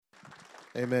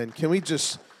Amen. Can we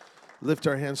just lift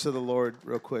our hands to the Lord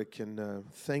real quick and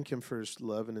thank Him for His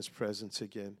love and His presence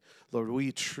again? Lord,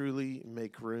 we truly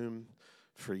make room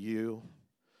for You.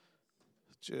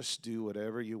 Just do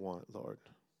whatever You want, Lord.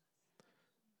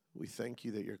 We thank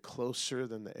You that You're closer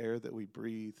than the air that we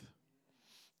breathe.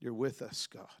 You're with us,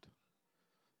 God.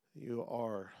 You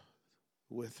are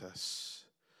with us,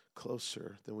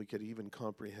 closer than we could even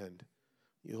comprehend.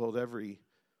 You hold every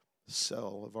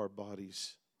cell of our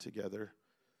bodies together.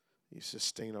 You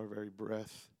sustain our very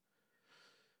breath.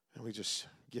 And we just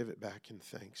give it back in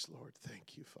thanks, Lord.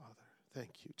 Thank You, Father.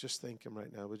 Thank You. Just thank Him right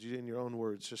now. Would you, in your own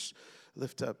words, just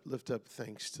lift up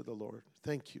thanks to the Lord.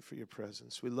 Thank You for Your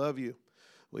presence. We love You.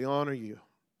 We honor You.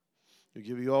 We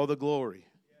give You all the glory.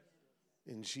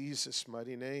 In Jesus'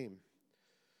 mighty name,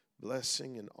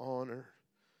 blessing and honor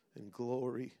and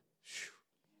glory.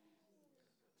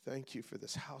 Thank You for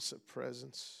this house of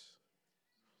presence.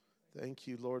 Thank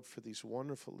You, Lord, for these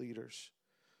wonderful leaders,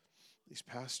 these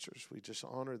pastors. We just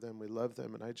honor them. We love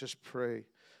them. And I just pray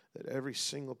that every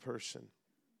single person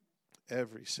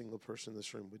in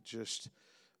this room would just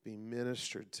be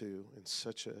ministered to in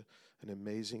such an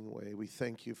amazing way. We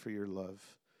thank You for Your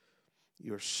love.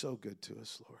 You are so good to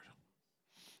us, Lord.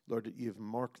 Lord, that You've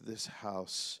marked this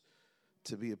house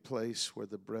to be a place where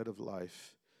the bread of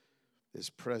life is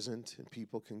present and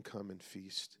people can come and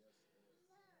feast.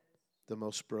 The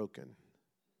most broken,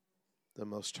 the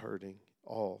most hurting,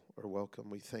 all are welcome.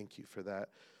 We thank You for that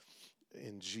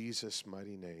in Jesus'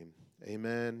 mighty name.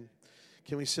 Amen.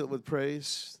 Can we sit with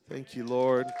praise? Thank You,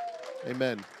 Lord.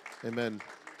 Amen. Amen.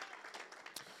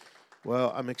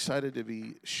 Well, I'm excited to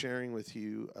be sharing with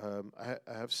you. I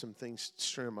have some things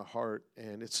stirring in my heart,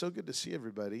 and it's so good to see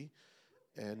everybody,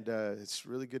 and it's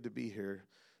really good to be here.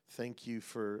 Thank you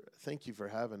for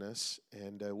having us,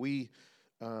 and we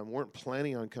weren't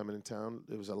planning on coming in town.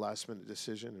 It was a last-minute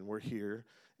decision, and we're here,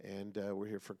 and we're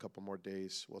here for a couple more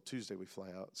days. Well, Tuesday we fly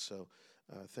out, so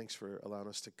thanks for allowing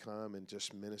us to come and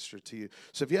just minister to you.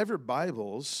 So if you have your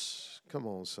Bibles, come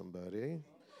on, somebody.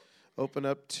 Open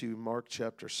up to Mark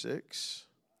chapter 6,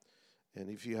 and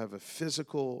if you have a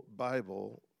physical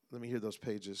Bible, let me hear those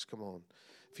pages, come on.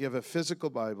 If you have a physical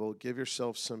Bible, give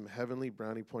yourself some heavenly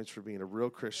brownie points for being a real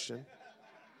Christian.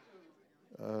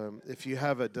 If you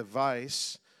have a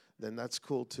device, then that's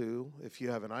cool too. If you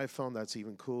have an iPhone, that's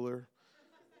even cooler.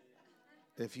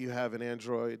 If you have an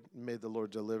Android, may the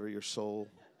Lord deliver your soul.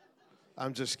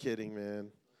 I'm just kidding,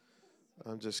 man.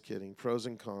 I'm just kidding. Pros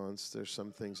and cons. There's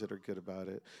some things that are good about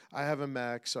it. I have a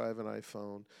Mac, so I have an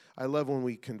iPhone. I love when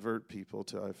we convert people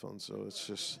to iPhones, so it's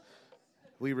just,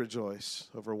 we rejoice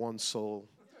over one soul.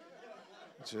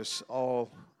 Just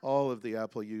all of the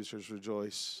Apple users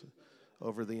rejoice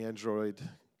over the Android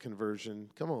conversion.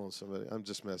 Come on, somebody. I'm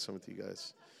just messing with you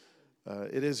guys.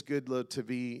 It is good to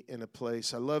be in a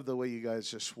place. I love the way you guys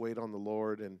just wait on the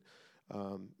Lord. And,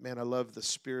 man, I love the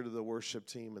spirit of the worship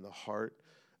team and the heart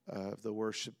of the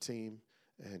worship team.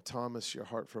 And, Thomas, your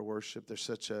heart for worship. There's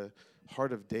such a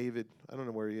heart of David. I don't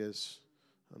know where he is.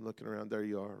 I'm looking around. There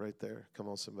you are, right there. Come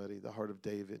on, somebody. The heart of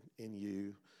David in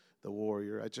you, the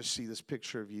warrior. I just see this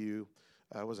picture of you.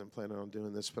 I wasn't planning on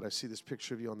doing this, but I see this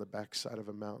picture of you on the backside of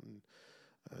a mountain.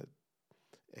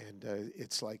 And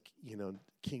it's like,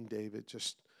 King David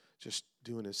just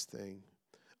doing his thing.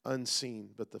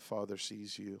 Unseen, but the Father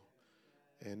sees you.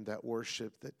 And that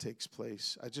worship that takes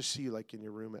place. I just see you like in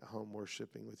your room at home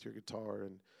worshiping with your guitar.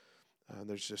 And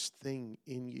there's this thing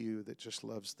in you that just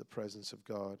loves the presence of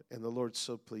God. And the Lord's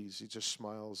so pleased. He just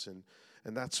smiles.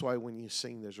 And that's why when you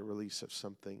sing, there's a release of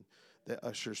something that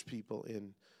ushers people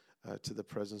in to the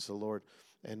presence of the Lord.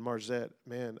 And Marzette,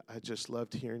 man, I just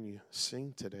loved hearing you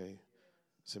sing today.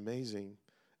 It's amazing.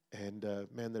 And,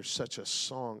 man, there's such a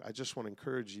song. I just want to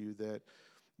encourage you that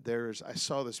I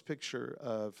saw this picture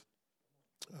of,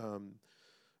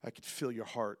 I could feel your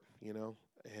heart,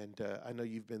 and I know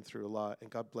you've been through a lot, and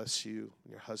God bless you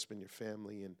and your husband, your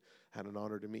family, and had an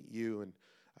honor to meet you. And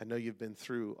I know you've been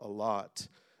through a lot,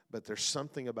 but there's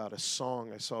something about a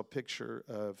song. I saw a picture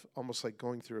of almost like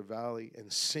going through a valley and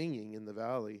singing in the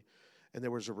valley, and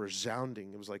there was a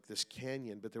resounding. It was like this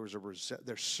canyon, but there was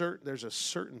there's a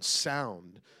certain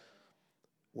sound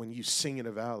when you sing in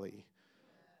a valley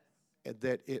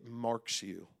that it marks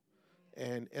you.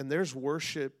 And there's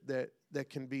worship that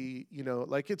can be,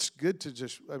 like it's good to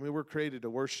we're created to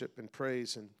worship and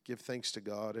praise and give thanks to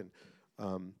God.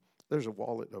 And there's a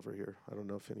wallet over here. I don't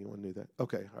know if anyone knew that.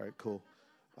 Okay, all right, cool.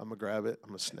 I'm going to grab it. I'm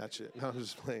going to snatch it. No, I'm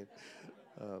just playing.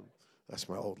 That's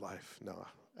my old life. No,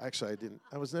 actually I didn't.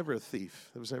 I was never a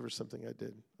thief. It was never something I did.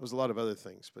 It was a lot of other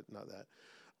things, but not that.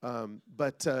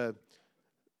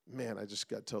 Man, I just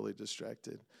got totally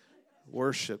distracted.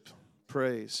 Worship,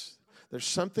 praise. There's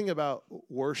something about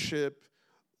worship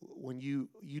when you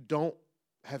don't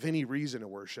have any reason to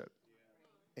worship,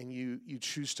 and you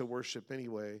choose to worship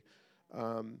anyway.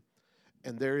 And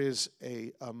there is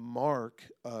a mark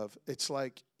of, it's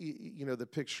like, the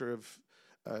picture of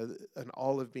an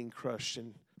olive being crushed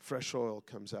and fresh oil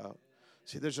comes out.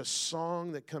 See, there's a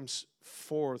song that comes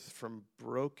forth from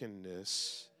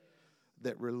brokenness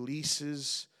that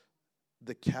releases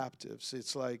the captives.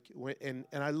 It's like, and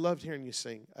I loved hearing you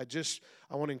sing.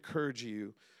 I want to encourage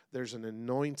you. There's an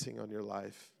anointing on your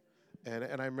life. And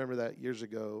I remember that years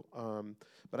ago.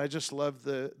 But I just love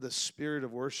the spirit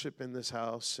of worship in this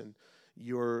house, and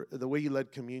the way you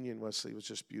led communion, Wesley, was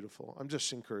just beautiful. I'm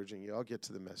just encouraging you. I'll get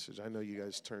to the message. I know you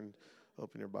guys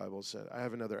open your Bibles. I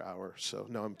have another hour, so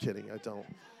no, I'm kidding. I don't.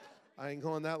 I ain't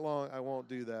going that long. I won't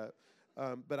do that.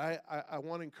 But I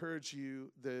want to encourage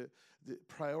you, the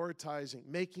prioritizing,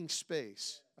 making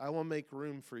space. I will make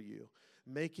room for you.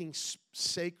 Making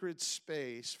sacred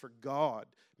space for God,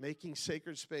 making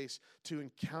sacred space to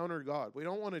encounter God. We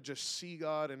don't want to just see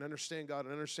God and understand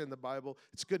the Bible.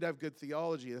 It's good to have good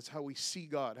theology. That's how we see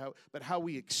God, but how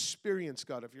we experience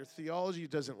God. If your theology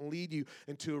doesn't lead you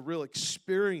into a real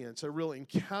experience, a real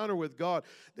encounter with God,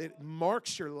 it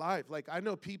marks your life. Like, I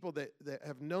know people that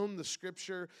have known the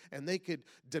Scripture, and they could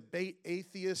debate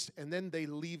atheists, and then they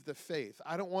leave the faith.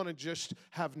 I don't want to just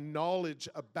have knowledge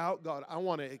about God. I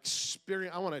want to experience.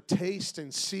 I want to taste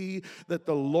and see that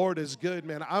the Lord is good,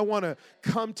 man. I want to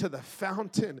come to the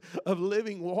fountain of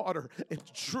living water and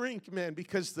drink, man,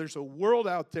 because there's a world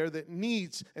out there that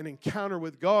needs an encounter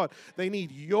with God. They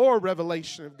need your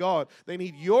revelation of God. They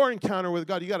need your encounter with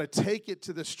God. You got to take it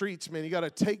to the streets, man. You got to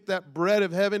take that bread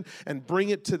of heaven and bring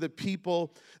it to the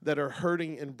people that are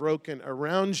hurting and broken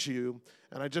around you.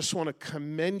 And I just want to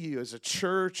commend you as a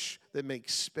church that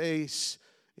makes space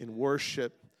in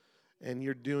worship. And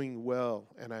you're doing well,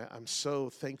 and I'm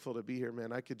so thankful to be here,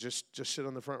 man. I could just sit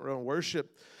on the front row and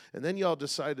worship, and then y'all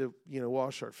decide to,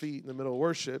 wash our feet in the middle of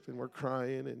worship, and we're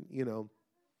crying, and,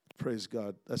 praise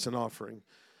God. That's an offering.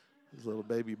 This little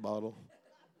baby bottle,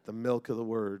 the milk of the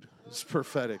word. It's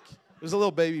prophetic. There's a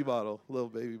little baby bottle.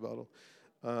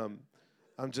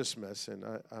 I'm just messing.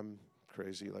 I'm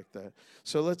crazy like that.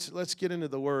 So let's get into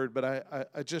the word, but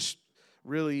I just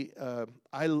really,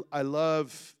 I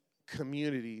love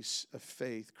communities of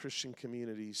faith, Christian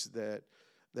communities that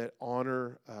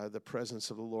honor the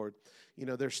presence of the Lord.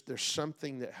 There's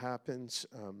something that happens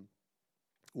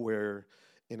where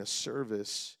in a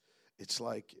service, it's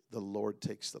like the Lord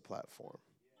takes the platform.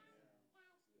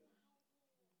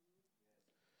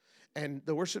 And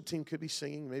the worship team could be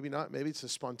singing, maybe not. Maybe it's a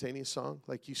spontaneous song.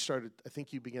 Like I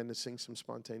think you began to sing some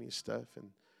spontaneous stuff, and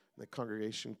the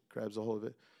congregation grabs a hold of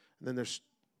it. And then there's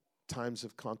times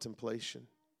of contemplation.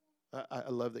 I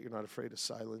love that you're not afraid of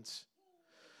silence.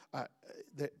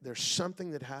 There's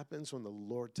something that happens when the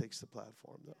Lord takes the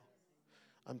platform, though.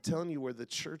 I'm telling you where the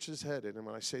church is headed, and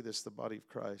when I say this, the body of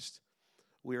Christ,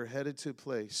 we are headed to a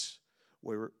place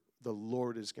where the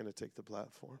Lord is going to take the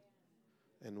platform,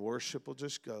 and worship will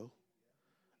just go,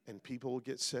 and people will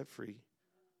get set free,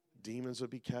 demons will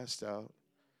be cast out,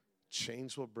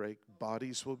 chains will break,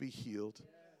 bodies will be healed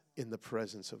in the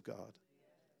presence of God.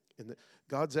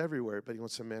 God's everywhere, but he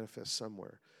wants to manifest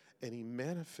somewhere. And he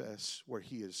manifests where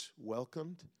he is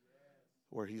welcomed,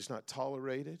 where he's not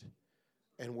tolerated,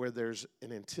 and where there's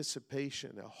an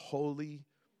anticipation, a holy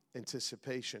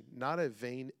anticipation, not a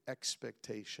vain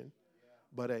expectation,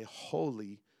 but a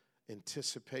holy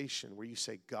anticipation where you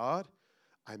say, God,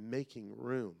 I'm making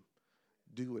room.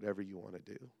 Do whatever you want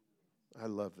to do. I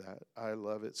love that. I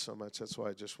love it so much. That's why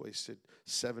I just wasted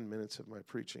 7 minutes of my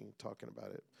preaching talking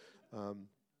about it.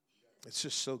 It's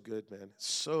just so good, man.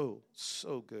 So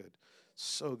good.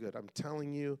 So good. I'm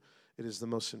telling you, it is the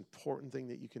most important thing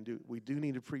that you can do. We do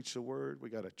need to preach the word.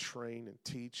 We got to train and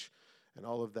teach and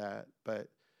all of that. But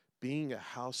being a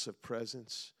house of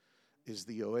presence is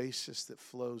the oasis that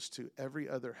flows to every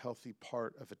other healthy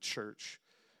part of a church.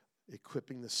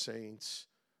 Equipping the saints,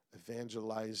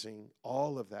 evangelizing,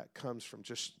 all of that comes from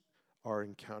just our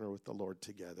encounter with the Lord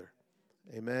together.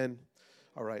 Amen.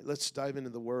 All right, let's dive into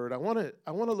the word. I want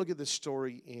to look at this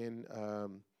story in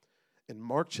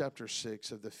Mark chapter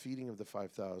 6 of the feeding of the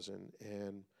 5,000,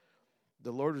 and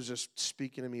the Lord was just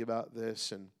speaking to me about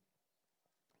this, and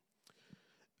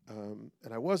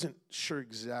I wasn't sure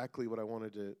exactly what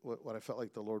I felt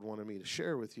like the Lord wanted me to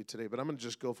share with you today, but I'm going to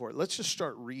just go for it. Let's just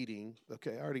start reading.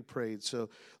 Okay, I already prayed, so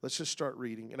let's just start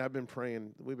reading. And I've been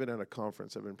praying. We've been at a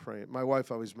conference. I've been praying. My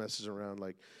wife always messes around.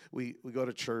 Like, we go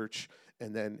to church,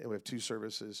 and then we have 2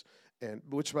 services, and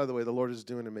which, by the way, the Lord is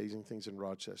doing amazing things in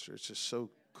Rochester. It's just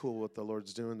so cool what the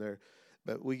Lord's doing there.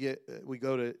 But we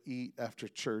go to eat after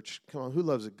church. Come on, who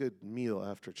loves a good meal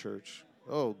after church?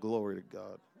 Oh, glory to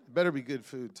God. It better be good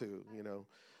food too, you know.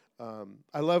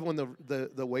 I love when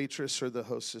the waitress or the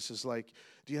hostess is like,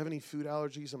 do you have any food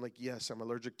allergies? I'm like, yes, I'm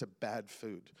allergic to bad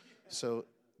food. So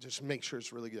just make sure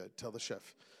it's really good. Tell the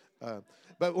chef.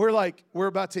 But we're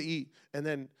about to eat. And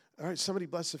then, all right, somebody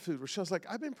bless the food. Rochelle's like,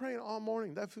 I've been praying all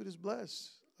morning. That food is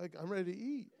blessed. Like, I'm ready to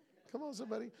eat. Come on,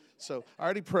 somebody. So I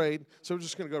already prayed. So we're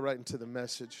just going to go right into the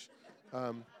message.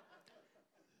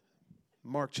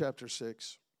 Mark chapter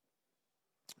 6.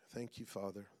 Thank you,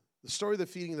 Father. The story of the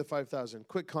feeding of the 5,000.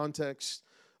 Quick context.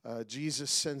 Jesus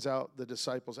sends out the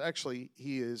disciples. Actually,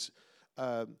 he is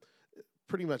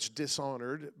pretty much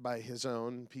dishonored by his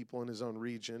own people in his own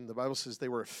region. The Bible says they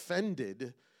were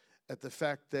offended at the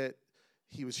fact that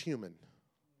he was human.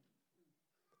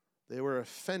 They were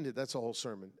offended, that's a whole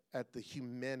sermon, at the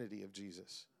humanity of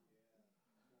Jesus.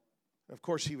 Of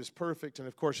course, he was perfect, and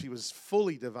of course, he was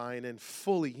fully divine and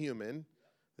fully human.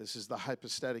 This is the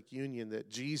hypostatic union that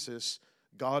Jesus,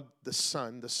 God the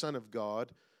Son of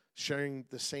God, sharing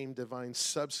the same divine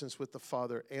substance with the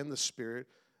Father and the Spirit,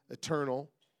 eternal,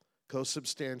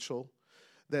 co-substantial,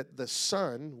 that the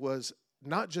Son was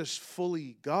not just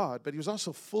fully God, but he was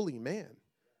also fully man.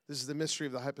 This is the mystery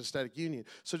of the hypostatic union.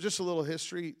 So just a little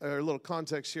history, or a little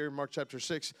context here in Mark chapter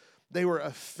 6. They were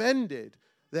offended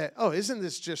that, isn't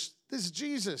this is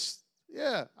Jesus.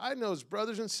 Yeah, I know his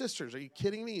brothers and sisters. Are you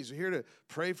kidding me? He's here to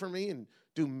pray for me and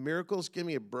do miracles. Give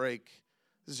me a break.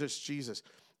 This is just Jesus.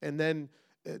 And then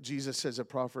Jesus says a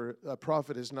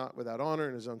prophet is not without honor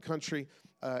in his own country.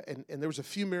 And there was a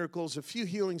few miracles, a few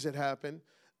healings that happened.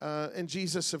 And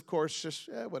Jesus, of course, just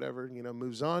whatever,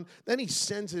 moves on. Then he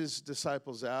sends his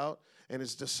disciples out, and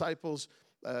his disciples,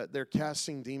 they're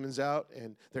casting demons out,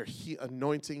 and they're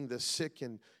anointing the sick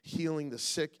and healing the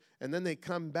sick. And then they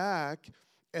come back,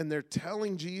 and they're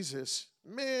telling Jesus,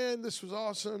 man, this was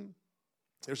awesome.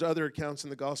 There's other accounts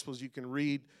in the Gospels you can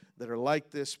read that are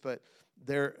like this, but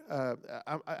I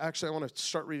want to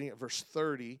start reading at verse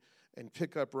 30 and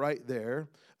pick up right there.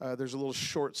 There's a little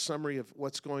short summary of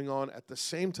what's going on at the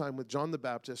same time with John the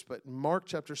Baptist, but Mark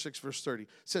chapter 6, verse 30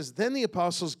 says, Then the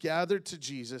apostles gathered to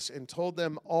Jesus and told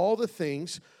them all the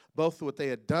things, both what they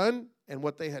had done and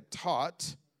what they had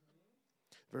taught.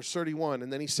 Verse 31,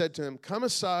 and then he said to him, Come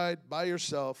aside by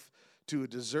yourself to a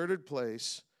deserted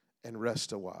place and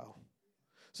rest a while.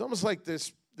 It's almost like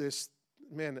this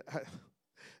man,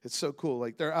 it's so cool.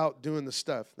 Like they're out doing the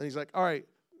stuff. Then he's like, all right,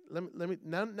 let me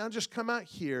now just come out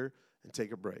here and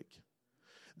take a break.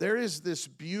 There is this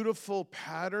beautiful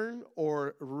pattern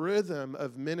or rhythm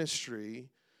of ministry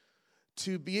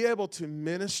to be able to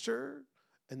minister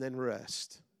and then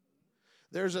rest.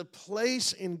 There's a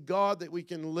place in God that we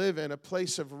can live in, a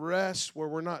place of rest where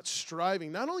we're not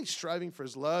not only striving for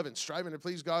his love and striving to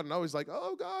please God and always like,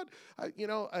 oh, God,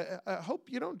 I hope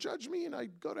you don't judge me and I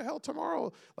go to hell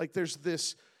tomorrow. Like there's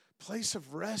this place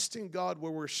of rest in God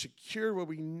where we're secure, where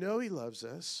we know he loves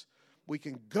us. We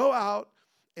can go out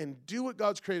and do what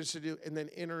God's created us to do and then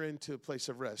enter into a place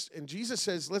of rest. And Jesus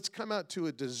says, let's come out to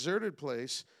a deserted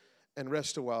place and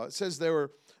rest a while. It says there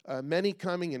were many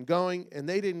coming and going, and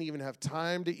they didn't even have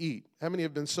time to eat. How many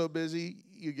have been so busy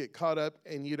you get caught up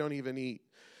and you don't even eat?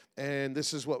 And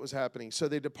this is what was happening. So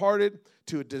they departed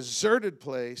to a deserted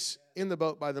place in the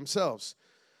boat by themselves.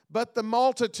 But the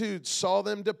multitude saw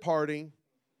them departing,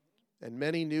 and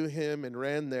many knew him and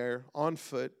ran there on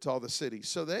foot to all the cities.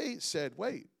 So they said,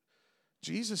 wait,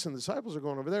 Jesus and the disciples are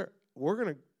going over there. We're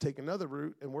going to take another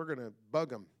route, and we're going to bug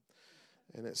them.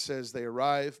 And it says they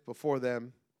arrived before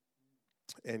them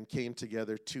and came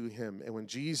together to him. And when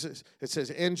Jesus,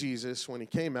 when he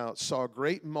came out, saw a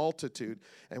great multitude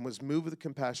and was moved with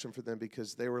compassion for them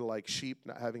because they were like sheep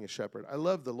not having a shepherd. I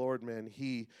love the Lord, man.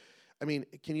 Can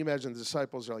you imagine the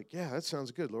disciples are like, yeah, that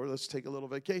sounds good, Lord. Let's take a little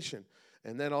vacation.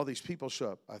 And then all these people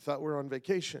show up. I thought we were on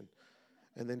vacation.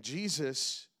 And then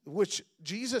Jesus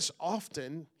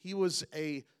often, he was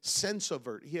a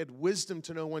sense-overt. He had wisdom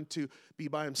to know when to be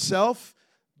by himself,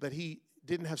 but he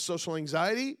didn't have social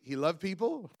anxiety. He loved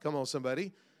people. Come on,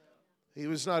 somebody. He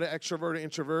was not an extrovert or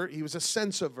introvert. He was a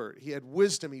sense-overt. He had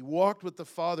wisdom. He walked with the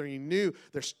Father. He knew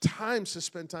there's times to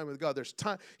spend time with God. There's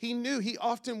time. He knew he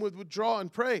often would withdraw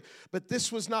and pray, but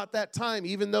this was not that time,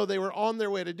 even though they were on their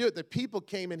way to do it. The people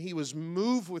came, and he was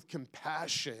moved with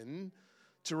compassion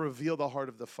to reveal the heart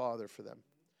of the Father for them.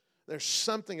 There's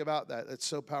something about that that's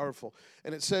so powerful.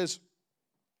 And it says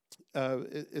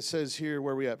here,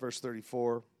 where we at, verse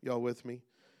 34, y'all with me?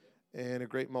 And a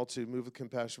great multitude moved with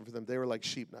compassion for them. They were like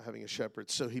sheep not having a shepherd.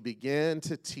 So he began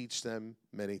to teach them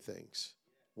many things.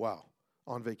 Wow.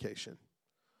 On vacation.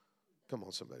 Come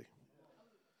on, somebody.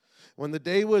 When the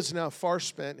day was now far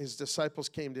spent, his disciples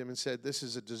came to him and said, this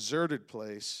is a deserted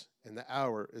place, and the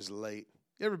hour is late.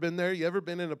 You ever been there? You ever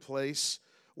been in a place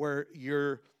where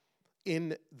you're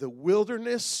in the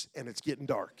wilderness and it's getting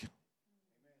dark?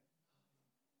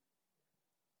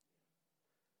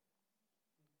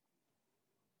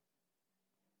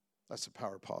 That's a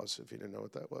power pause if you didn't know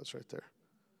what that was right there.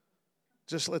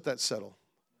 Just let that settle.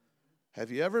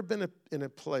 Have you ever been in a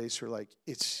place where like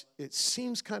it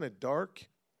seems kind of dark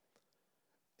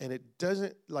and it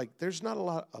doesn't, like there's not a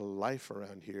lot of life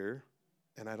around here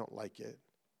and I don't like it?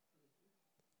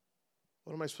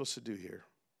 What am I supposed to do here?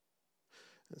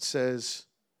 It says,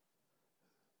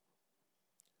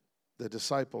 the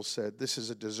disciples said, this is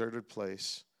a deserted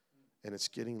place and it's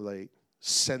getting late.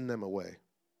 Send them away.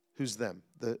 Who's them?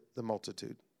 The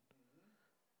multitude.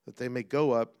 That they may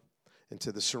go up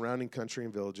into the surrounding country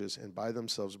and villages and buy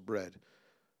themselves bread,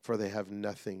 for they have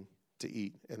nothing to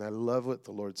eat. And I love what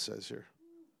the Lord says here.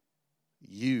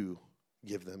 You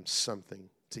give them something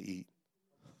to eat.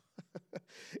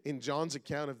 In John's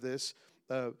account of this,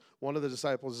 one of the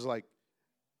disciples is like,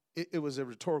 it was a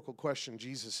rhetorical question.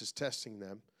 Jesus is testing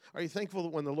them. Are you thankful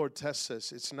that when the Lord tests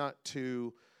us, it's not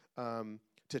to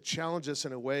challenge us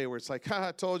in a way where it's like, ha,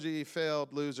 I told you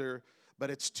failed, loser, but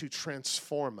it's to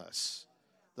transform us.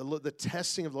 The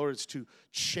testing of the Lord is to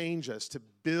change us, to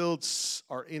build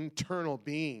our internal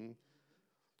being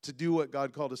to do what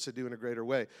God called us to do in a greater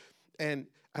way. And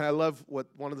I love what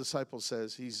one of the disciples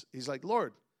says. He's like,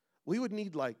 Lord, we would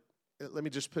need like, let me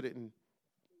just put it in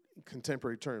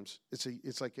contemporary terms.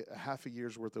 It's like a half a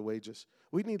year's worth of wages.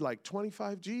 We'd need like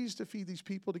 25 G's to feed these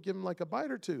people, to give them like a bite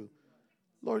or two.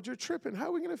 Lord, you're tripping. How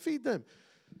are we going to feed them?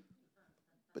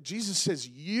 But Jesus says,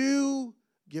 you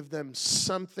give them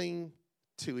something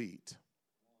to eat.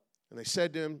 And they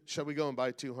said to him, shall we go and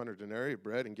buy 200 denarii of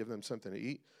bread and give them something to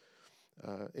eat?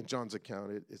 In John's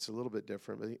account, it's a little bit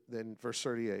different. But then verse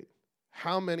 38,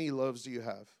 how many loaves do you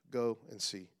have? Go and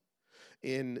see.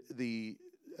 In the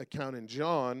account in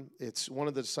John, it's one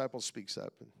of the disciples speaks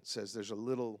up and says there's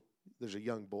a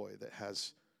young boy that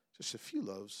has just a few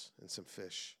loaves and some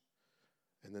fish.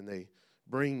 And then they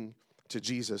bring to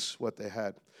Jesus what they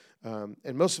had.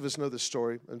 And most of us know this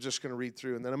story. I'm just going to read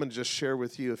through, and then I'm going to just share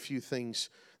with you a few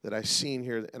things that I've seen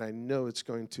here, and I know it's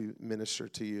going to minister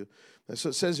to you. And so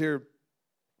it says here,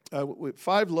 with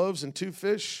 5 loaves and 2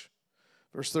 fish,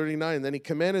 verse 39, then he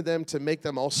commanded them to make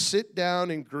them all sit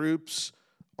down in groups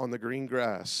on the green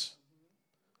grass.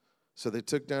 So they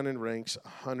took down in ranks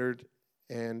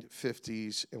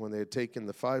 150s, and when they had taken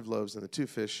the 5 loaves and the 2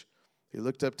 fish, he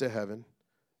looked up to heaven,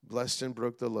 blessed and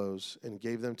broke the loaves, and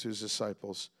gave them to his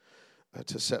disciples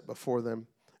to set before them.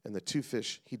 And the 2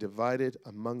 fish he divided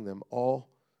among them all.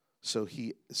 So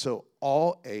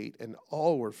all ate, and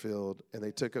all were filled, and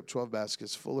they took up 12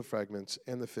 baskets full of fragments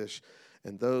and the fish.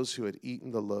 And those who had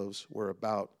eaten the loaves were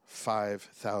about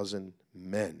 5,000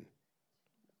 men.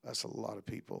 That's a lot of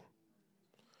people,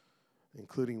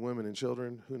 including women and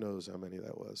children. Who knows how many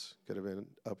that was? Could have been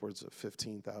upwards of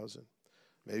 15,000.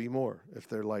 Maybe more. If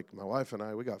they're like my wife and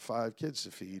I, we got 5 kids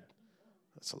to feed.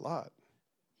 That's a lot.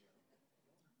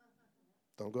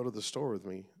 Don't go to the store with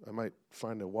me. I might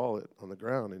find a wallet on the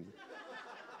ground and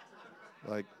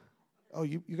like, oh,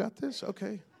 you got this?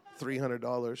 Okay.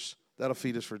 $300. That'll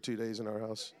feed us for 2 days in our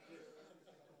house.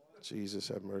 Jesus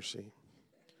have mercy.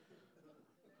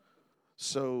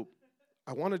 So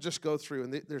I want to just go through,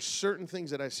 and there's certain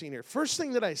things that I've seen here. First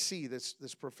thing that I see that's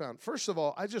profound. First of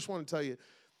all, I just want to tell you,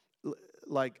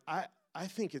 like, I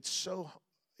think it's so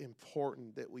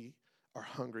important that we are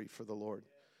hungry for the Lord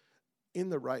in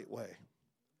the right way.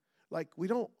 Like, we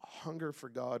don't hunger for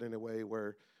God in a way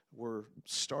where we're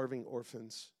starving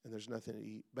orphans and there's nothing to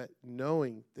eat, but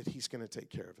knowing that he's going to take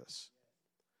care of us.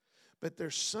 But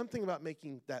there's something about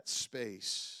making that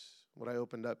space, what I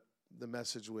opened up the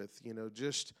message with,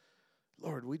 just,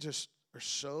 Lord, we just are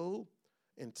so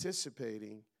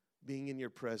anticipating being in your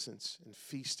presence and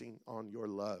feasting on your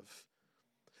love.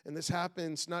 And this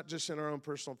happens not just in our own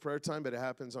personal prayer time, but it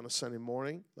happens on a Sunday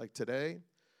morning like today,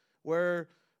 where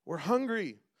we're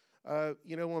hungry.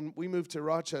 When we moved to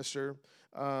Rochester,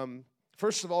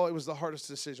 first of all, it was the hardest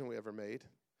decision we ever made.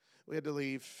 We had to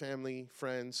leave family,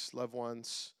 friends, loved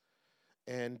ones.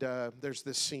 And there's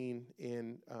this scene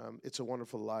in It's a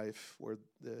Wonderful Life where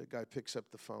the guy picks up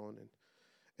the phone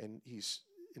and he's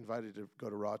invited to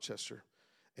go to Rochester.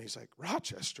 And he's like,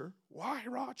 Rochester? Why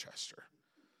Rochester?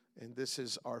 And this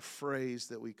is our phrase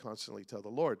that we constantly tell the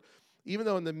Lord. Even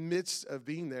though in the midst of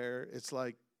being there, it's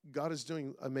like God is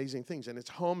doing amazing things. And it's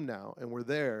home now, and we're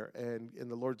there, and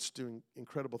the Lord's doing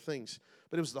incredible things.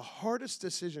 But it was the hardest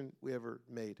decision we ever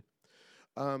made.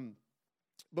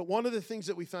 But one of the things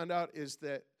that we found out is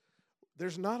that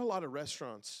there's not a lot of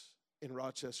restaurants in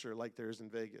Rochester like there is in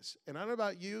Vegas. And I don't know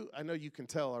about you. I know you can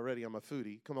tell already I'm a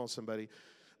foodie. Come on, somebody.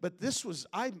 But this was,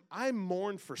 I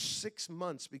mourned for 6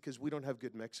 months because we don't have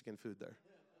good Mexican food there.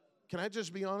 Can I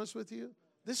just be honest with you?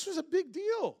 This was a big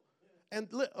deal. And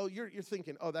you're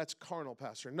thinking, oh, that's carnal,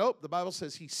 Pastor. Nope, the Bible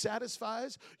says he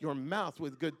satisfies your mouth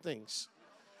with good things.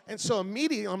 And so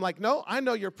immediately I'm like, no, I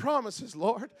know your promises,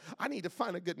 Lord. I need to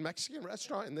find a good Mexican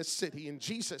restaurant in this city in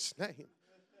Jesus' name.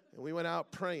 And we went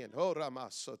out praying. Oh,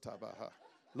 Ramasotabaha.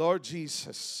 Lord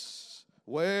Jesus,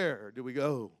 where do we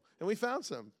go? And we found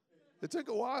some. It took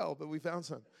a while, but we found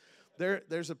some.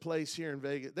 There's a place here in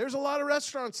Vegas. There's a lot of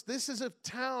restaurants. This is a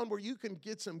town where you can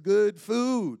get some good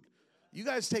food. You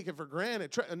guys take it for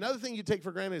granted. Another thing you take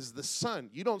for granted is the sun.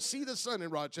 You don't see the sun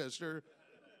in Rochester.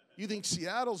 You think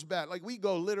Seattle's bad. Like, we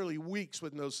go literally weeks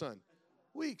with no sun.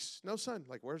 Weeks, no sun.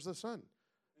 Like, where's the sun?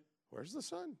 Where's the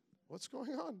sun? What's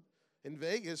going on? In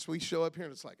Vegas, we show up here,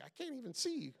 and it's like, I can't even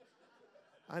see.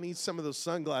 I need some of those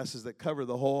sunglasses that cover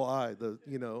the whole eye,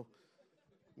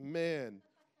 man.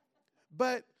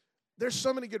 But there's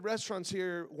so many good restaurants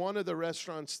here. One of the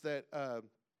restaurants that I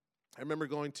remember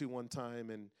going to one time,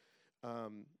 and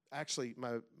actually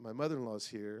my mother-in-law's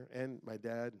here, and my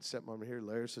dad and stepmom are here.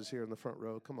 Laris is here in the front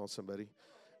row. Come on, somebody.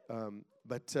 I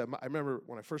remember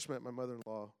when I first met my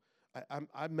mother-in-law,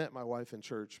 I met my wife in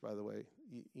church, by the way.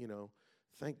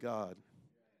 Thank God.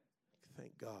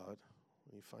 Thank God.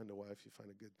 When you find a wife, you find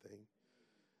a good thing.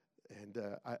 And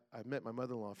I met my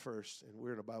mother-in-law first, and we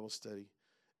were in a Bible study,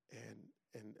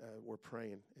 and we're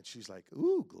praying, and she's like,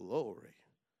 ooh, glory.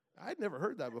 I'd never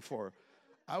heard that before.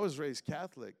 I was raised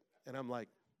Catholic, and I'm like,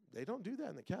 they don't do that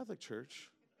in the Catholic Church.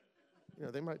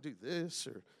 They might do this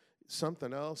or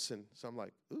something else, and so I'm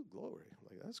like, ooh, glory.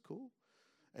 I'm like, that's cool.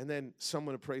 And then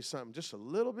someone would pray something just a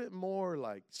little bit more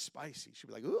like spicy. She'd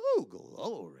be like, ooh,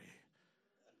 glory.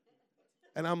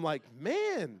 And I'm like,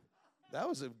 man, that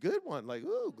was a good one. Like,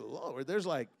 ooh, glory. There's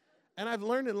like, and I've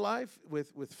learned in life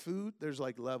with food, there's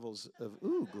like levels of,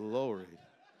 ooh, glory.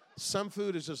 Some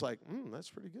food is just like, that's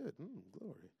pretty good.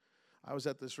 Glory. I was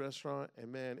at this restaurant,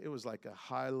 and man, it was like a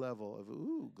high level of,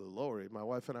 ooh, glory. My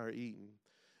wife and I are eating,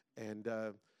 and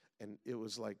it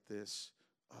was like this,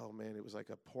 oh man, it was like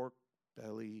a pork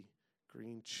belly,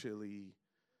 green chili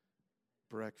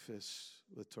breakfast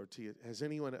with tortilla. Has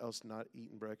anyone else not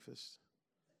eaten breakfast?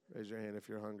 Raise your hand if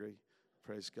you're hungry.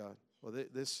 Praise God. Well,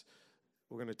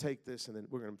 we're going to take this, and then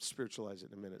we're going to spiritualize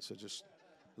it in a minute. So just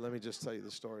let me just tell you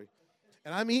the story.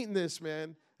 And I'm eating this,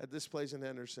 man, at this place in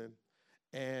Henderson,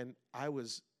 and I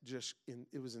was just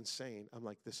it was insane. I'm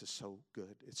like, this is so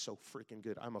good. It's so freaking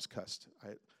good. I almost cussed.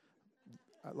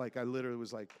 I literally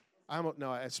was like,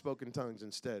 I spoke in tongues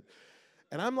instead.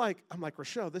 And I'm like,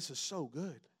 Rochelle, this is so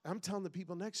good. I'm telling the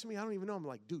people next to me, I don't even know. I'm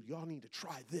like, dude, y'all need to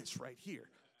try this right here.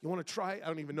 You want to try it? I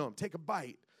don't even know them. Take a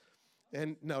bite.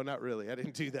 And no, not really. I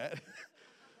didn't do that.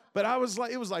 But I was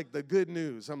like, it was like the good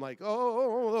news. I'm like,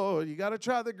 oh, you got to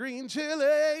try the green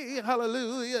chili.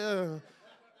 Hallelujah.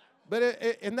 But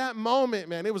in that moment,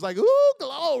 man, it was like, ooh,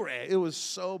 glory. It was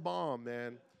so bomb,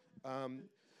 man.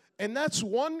 And that's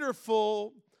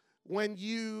wonderful when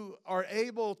you are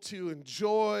able to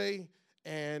enjoy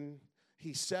and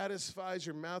he satisfies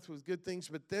your mouth with good things.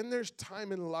 But then there's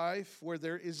time in life where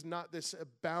there is not this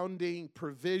abounding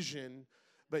provision,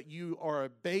 but you are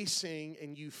abasing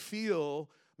and you feel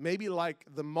maybe like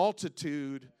the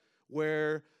multitude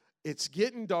where it's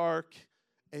getting dark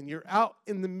and you're out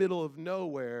in the middle of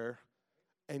nowhere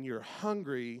and you're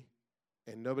hungry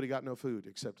and nobody got no food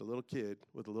except a little kid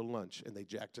with a little lunch, and they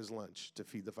jacked his lunch to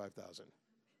feed the 5,000.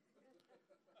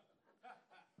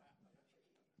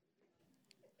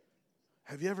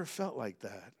 Have you ever felt like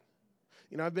that?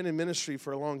 I've been in ministry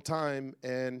for a long time,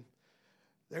 and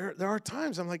there are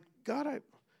times I'm like, God, I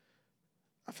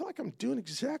feel like I'm doing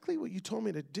exactly what you told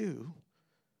me to do,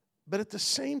 but at the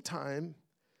same time,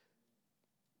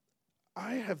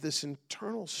 I have this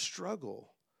internal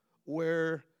struggle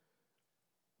where,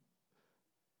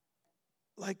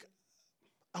 like,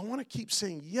 I want to keep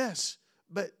saying yes,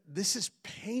 but this is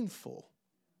painful.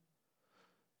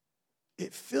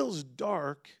 It feels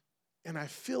dark, and I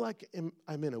feel like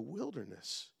I'm in a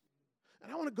wilderness.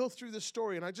 And I want to go through this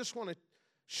story, and I just want to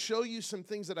show you some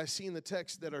things that I see in the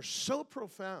text that are so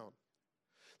profound.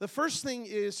 The first thing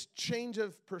is change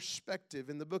of perspective.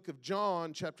 In the book of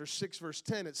John, chapter 6, verse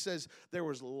 10, it says there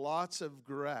was lots of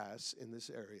grass in this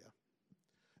area.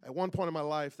 At one point in my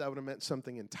life, that would have meant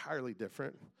something entirely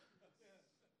different.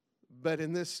 But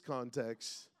in this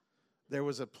context, there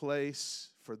was a place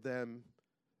for them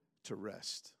to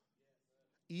rest.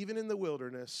 Even in the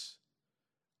wilderness,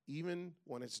 even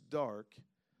when it's dark,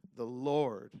 the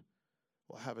Lord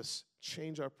will have us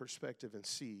change our perspective and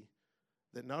see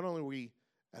that not only are we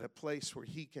at a place where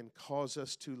he can cause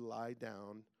us to lie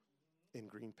down in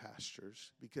green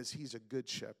pastures because he's a good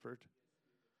shepherd,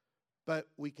 but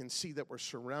we can see that we're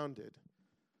surrounded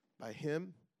by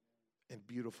him and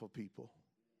beautiful people.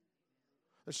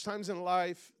 There's times in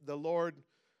life the Lord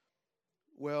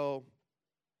will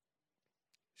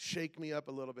shake me up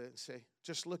a little bit and say,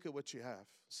 just look at what you have,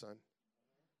 son.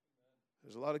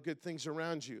 There's a lot of good things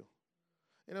around you.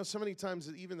 You know, so many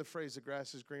times, even the phrase, the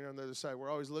grass is greener on the other side, we're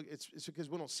always looking, it's because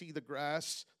we don't see the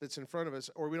grass that's in front of us,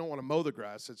 or we don't want to mow the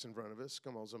grass that's in front of us.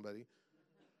 Come on, somebody.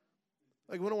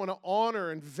 Like, we don't want to honor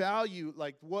and value,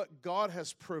 like, what God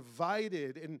has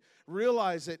provided and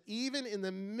realize that even in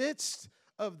the midst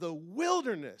of the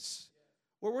wilderness,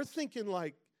 where we're thinking,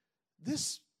 like,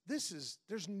 this is,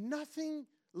 there's nothing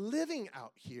living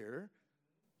out here.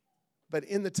 But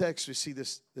in the text, we see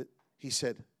this, that he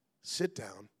said, sit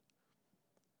down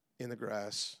in the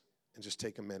grass and just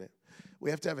take a minute. We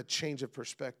have to have a change of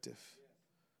perspective.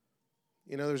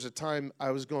 You know, there's a time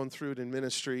I was going through it in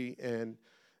ministry, and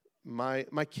my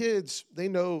kids, they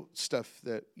know stuff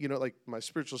that, you know, like my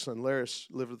spiritual son, Laris,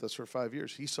 lived with us for 5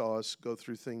 years. He saw us go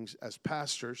through things as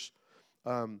pastors,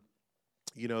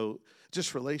 you know,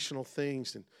 just relational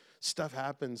things, and stuff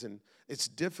happens, and it's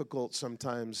difficult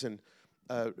sometimes. And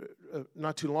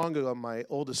not too long ago, my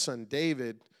oldest son,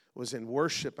 David, was in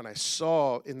worship, and I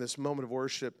saw in this moment of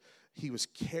worship, he was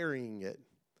carrying it.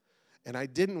 And I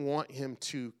didn't want him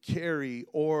to carry,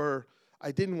 or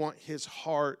I didn't want his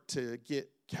heart to get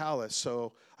callous.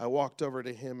 So I walked over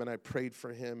to him and I prayed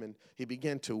for him, and he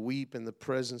began to weep in the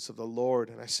presence of the Lord.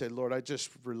 And I said, Lord, I just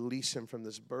release him from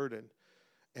this burden.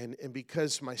 And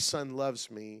because my son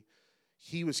loves me,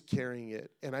 he was carrying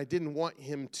it. And I didn't want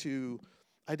him to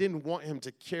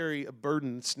carry a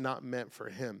burden that's not meant for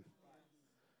him.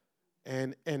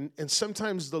 And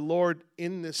sometimes the Lord,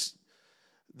 in this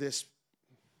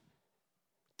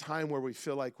time where we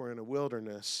feel like we're in a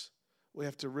wilderness, we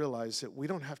have to realize that we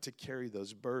don't have to carry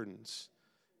those burdens.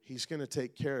 He's going to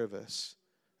take care of us.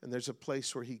 And there's a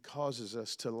place where he causes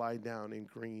us to lie down in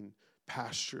green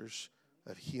pastures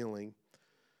of healing.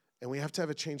 And we have to have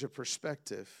a change of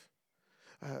perspective.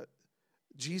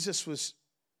 Jesus was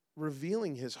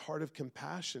revealing his heart of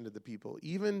compassion to the people.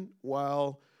 Even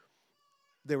while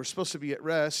they were supposed to be at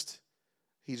rest,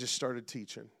 he just started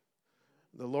teaching.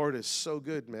 The Lord is so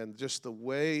good, man. Just the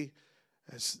way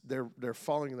as they're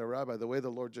following the rabbi, the way the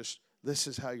Lord just, this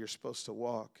is how you're supposed to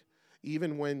walk.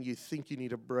 Even when you think you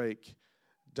need a break,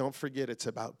 don't forget it's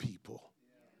about people.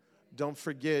 Don't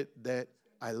forget that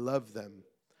I love them.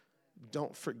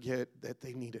 Don't forget that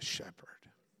they need a shepherd.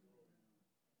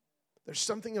 There's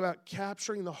something about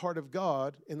capturing the heart of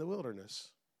God in the wilderness.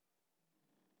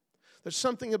 There's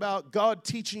something about God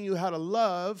teaching you how to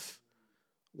love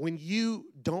when you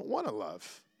don't want to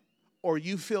love or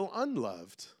you feel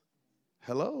unloved.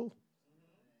 Hello?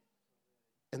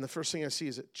 And the first thing I see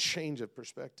is a change of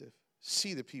perspective.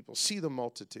 See the people, see the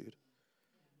multitude.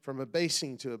 From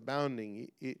abasing to abounding,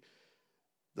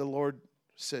 the Lord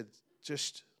said,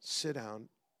 just sit down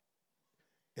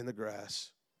in the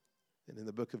grass. And in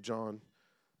the book of John,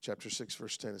 chapter 6,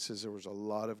 verse 10, it says there was a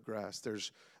lot of grass.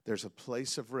 There's a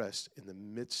place of rest in the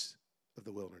midst of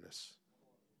the wilderness.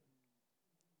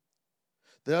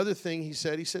 The other thing he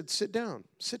said, sit down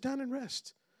and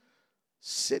rest.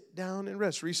 Sit down and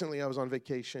rest. Recently, I was on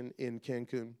vacation in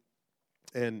Cancun,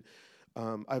 and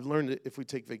I've learned that if we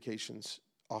take vacations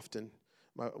often,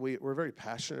 we're very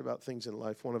passionate about things in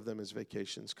life. One of them is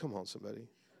vacations. Come on, somebody.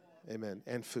 Amen.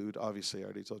 And food, obviously. I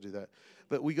already told you that.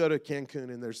 But we go to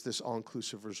Cancun, and there's this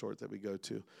all-inclusive resort that we go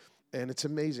to. And it's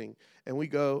amazing. And we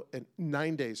go, and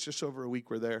 9 days, just over a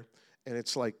week we're there. And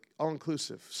it's like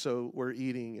all-inclusive. So we're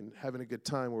eating and having a good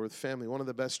time. We're with family. One of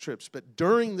the best trips. But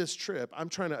during this trip, I'm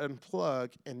trying to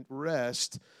unplug and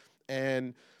rest.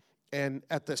 And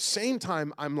at the same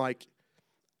time,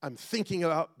 I'm thinking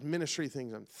about ministry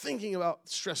things. I'm thinking about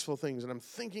stressful things. And I'm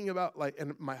thinking about,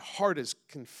 and my heart is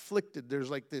conflicted. There's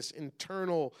like this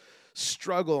internal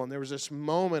struggle. And there was this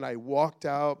moment I walked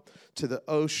out to the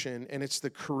ocean, and it's the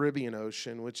Caribbean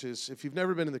Ocean, which is, if you've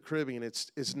never been in the Caribbean,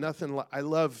 it's nothing like, I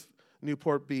love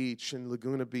Newport Beach and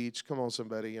Laguna Beach. Come on,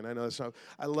 somebody. And I know it's not,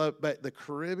 but the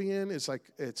Caribbean is like,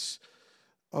 it's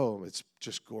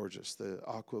just gorgeous. The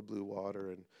aqua blue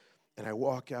water. And I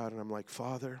walk out, and I'm like,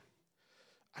 Father,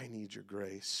 I need your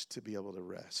grace to be able to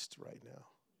rest right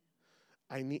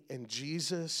now. And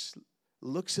Jesus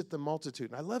looks at the multitude.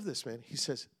 And I love this, man. He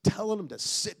says, tell them to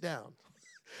sit down.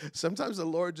 Sometimes the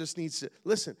Lord just needs to,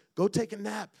 listen, go take a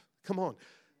nap. Come on.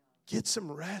 Get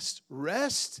some rest.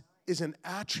 Rest is an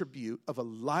attribute of a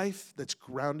life that's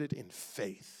grounded in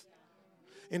faith.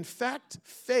 In fact,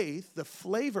 faith, the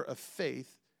flavor of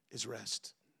faith, is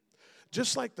rest.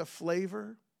 Just like the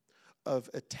flavor of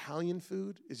Italian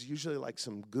food is usually like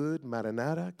some good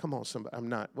marinara. Come on, somebody.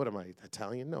 What am I,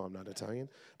 Italian? No, I'm not Italian.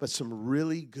 But some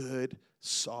really good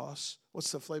sauce.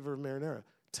 What's the flavor of marinara?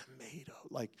 Tomato.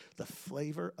 Like the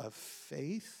flavor of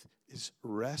faith is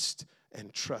rest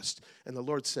and trust. And the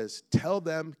Lord says, tell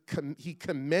them, he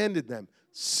commanded them,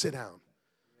 sit down.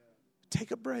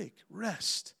 Take a break,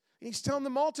 rest. And he's telling the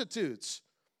multitudes.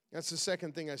 That's the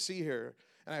second thing I see here.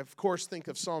 And I, of course, think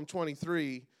of Psalm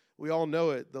 23. We all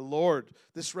know it. The Lord,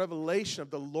 this revelation of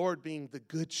the Lord being the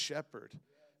good shepherd.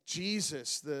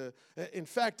 Jesus, in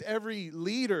fact, every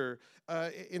leader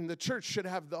in the church should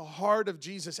have the heart of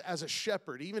Jesus as a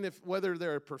shepherd. Even if, whether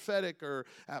they're prophetic or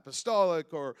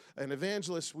apostolic or an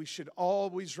evangelist, we should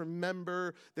always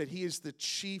remember that he is the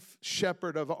chief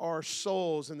shepherd of our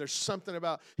souls. And there's something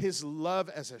about his love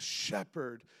as a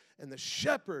shepherd. And the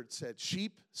shepherd said,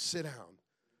 sheep, sit down.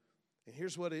 And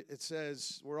here's what it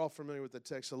says. We're all familiar with the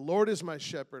text. The Lord is my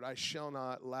shepherd. I shall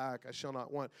not lack. I shall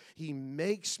not want. He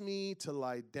makes me to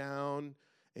lie down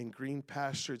in green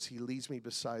pastures. He leads me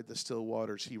beside the still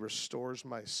waters. He restores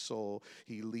my soul.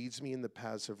 He leads me in the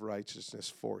paths of righteousness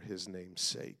for his name's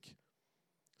sake.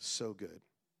 So good.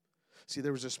 See,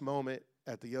 there was this moment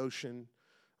at the ocean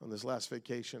on this last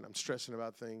vacation. I'm stressing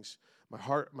about things.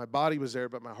 My body was there,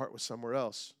 but my heart was somewhere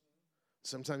else.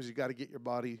 Sometimes you got to get your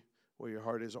body where your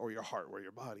heart is, or your heart where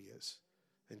your body is,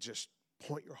 and just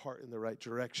point your heart in the right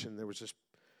direction. There was this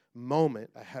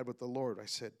moment I had with the Lord. I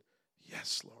said,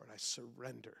 yes, Lord, I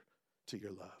surrender to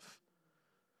your love.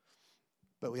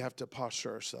 But we have to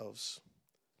posture ourselves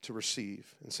to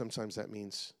receive, and sometimes that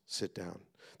means sit down.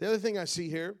 The other thing I see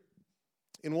here,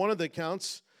 in one of the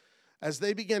accounts, as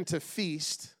they began to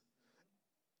feast,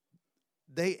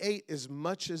 they ate as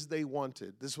much as they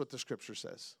wanted. This is what the scripture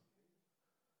says.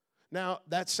 Now,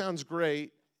 that sounds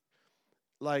great,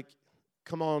 like,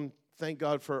 come on, thank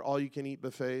God for all-you-can-eat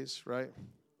buffets, right?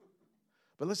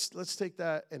 But let's take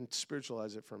that and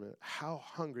spiritualize it for a minute. How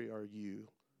hungry are you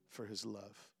for his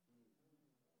love?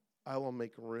 I will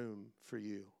make room for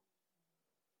you.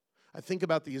 I think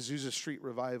about the Azusa Street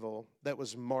revival that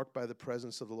was marked by the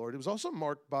presence of the Lord. It was also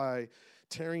marked by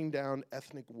tearing down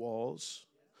ethnic walls.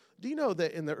 Do you know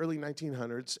that in the early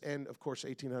 1900s, and of course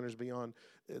 1800s beyond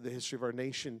the history of our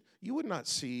nation, you would not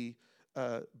see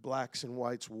blacks and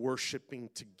whites worshiping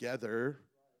together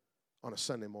on a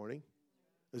Sunday morning?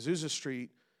 Azusa Street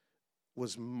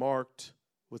was marked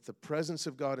with the presence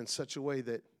of God in such a way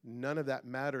that none of that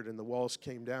mattered and the walls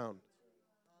came down.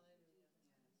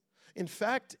 In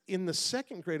fact, in the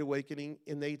Second Great Awakening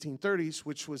in the 1830s,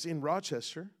 which was in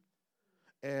Rochester,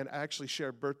 and I actually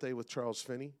shared birthday with Charles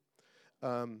Finney,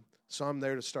 so I'm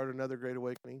there to start another Great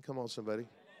Awakening. Come on, somebody.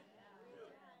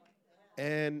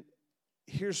 And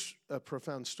here's a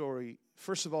profound story.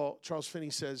 First of all, Charles Finney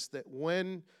says that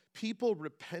when people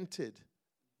repented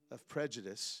of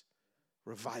prejudice,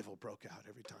 revival broke out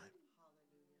every time.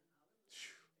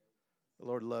 The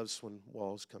Lord loves when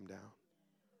walls come down.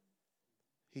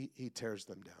 He tears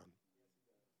them down.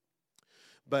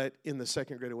 But in the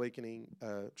Second Great Awakening,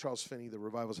 Charles Finney, the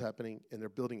revival's happening, and they're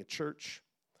building a church.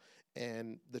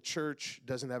 And the church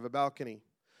doesn't have a balcony.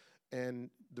 And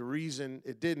the reason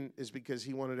it didn't is because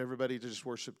he wanted everybody to just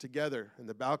worship together. And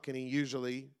the balcony,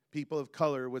 usually, people of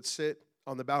color would sit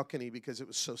on the balcony because it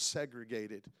was so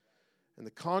segregated. And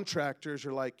the contractors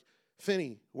are like,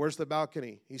 Finney, where's the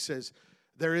balcony? He says,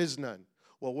 there is none.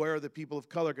 Well, where are the people of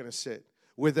color going to sit?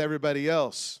 With everybody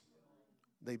else.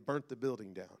 They burnt the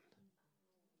building down.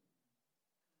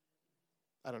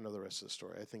 I don't know the rest of the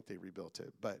story. I think they rebuilt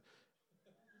it. But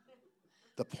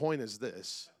the point is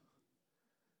this.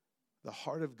 The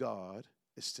heart of God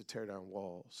is to tear down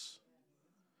walls.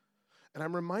 And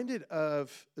I'm reminded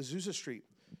of Azusa Street,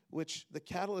 which the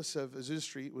catalyst of Azusa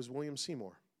Street was William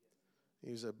Seymour.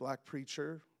 He was a black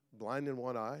preacher, blind in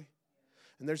one eye.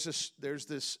 And there's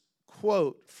this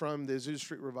quote from the Azusa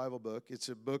Street Revival book. It's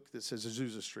a book that says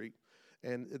Azusa Street.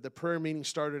 And the prayer meeting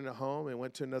started in a home and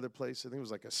went to another place. I think it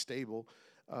was like a stable.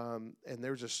 And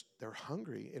they're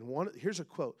hungry. And here's a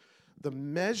quote. The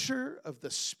measure of the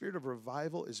spirit of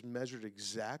revival is measured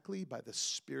exactly by the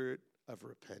spirit of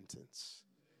repentance.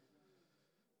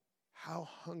 How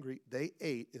hungry they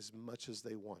ate as much as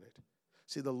they wanted.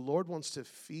 See, the Lord wants to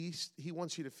feast. He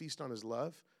wants you to feast on his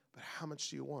love, but how much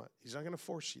do you want? He's not going to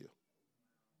force you.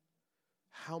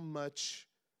 How much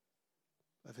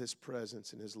of his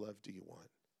presence and his love do you want?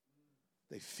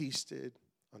 They feasted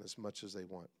on as much as they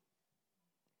want.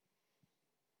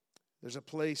 There's a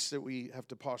place that we have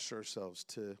to posture ourselves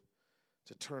to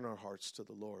to turn our hearts to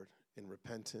the Lord in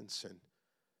repentance and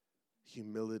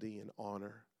humility and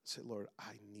honor. Say, Lord,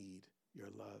 I need your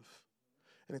love.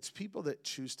 And it's people that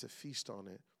choose to feast on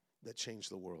it that change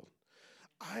the world.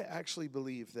 I actually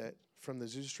believe that from the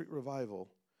Azusa Street Revival,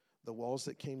 the walls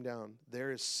that came down,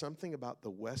 there is something about the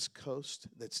West Coast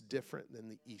that's different than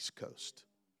the East Coast.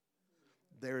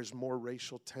 There is more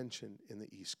racial tension in the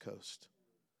East Coast.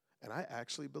 And I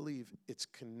actually believe it's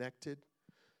connected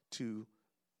to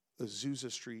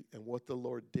Azusa Street and what the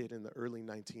Lord did in the early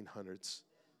 1900s.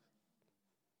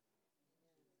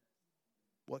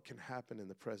 What can happen in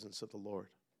the presence of the Lord?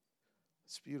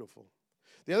 It's beautiful.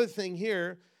 The other thing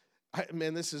here,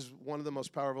 this is one of the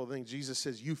most powerful things. Jesus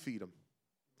says, you feed them.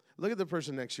 Look at the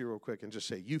person next to you real quick and just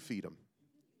say, you feed them.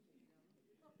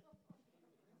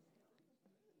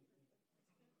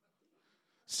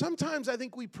 Sometimes I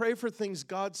think we pray for things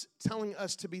God's telling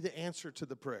us to be the answer to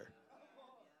the prayer.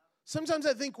 Sometimes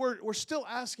I think we're still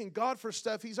asking God for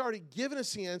stuff. He's already given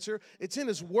us the answer. It's in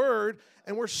His Word,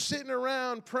 and we're sitting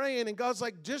around praying, and God's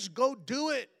like, just go do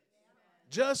it.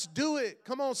 Just do it.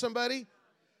 Come on, somebody.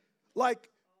 Like,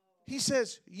 He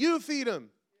says, you feed them.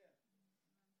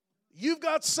 You've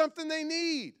got something they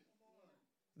need.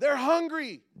 They're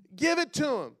hungry. Give it to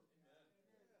them.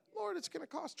 Lord, it's going to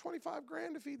cost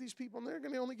 $25,000 to feed these people, and they're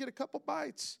going to only get a couple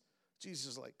bites. Jesus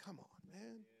is like, come on,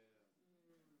 man.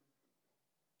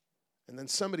 And then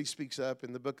somebody speaks up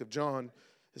in the book of John.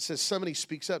 It says somebody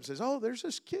speaks up and says, oh, there's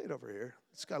this kid over here.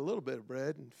 It's got a little bit of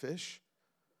bread and fish.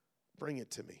 Bring it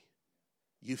to me.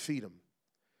 You feed him.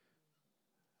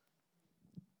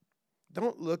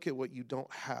 Don't look at what you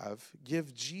don't have.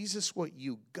 Give Jesus what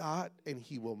you got, and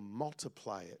He will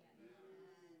multiply it.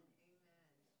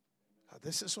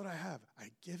 This is what I have.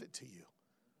 I give it to you.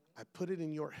 I put it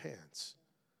in your hands.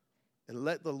 And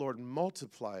let the Lord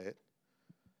multiply it.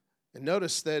 And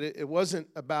notice that it wasn't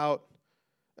about,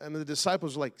 and the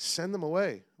disciples were like, send them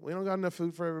away. We don't got enough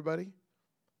food for everybody.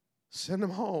 Send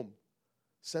them home.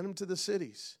 Send them to the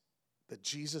cities. But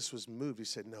Jesus was moved. He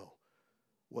said, no,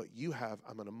 what you have,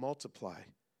 I'm going to multiply.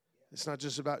 It's not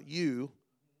just about you,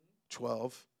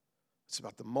 12. It's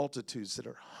about the multitudes that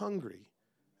are hungry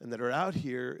and that are out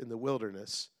here in the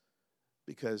wilderness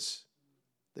because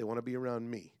they want to be around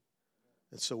me.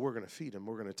 And so we're going to feed them.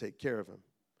 We're going to take care of them.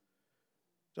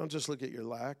 Don't just look at your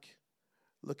lack.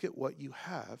 Look at what you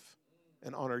have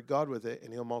and honor God with it,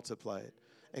 and He'll multiply it.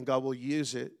 And God will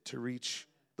use it to reach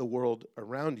the world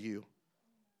around you.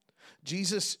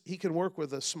 Jesus, He can work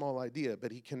with a small idea,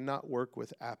 but He cannot work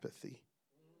with apathy.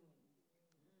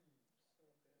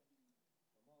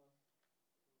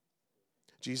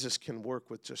 Jesus can work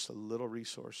with just a little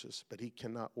resources, but He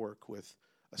cannot work with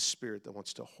a spirit that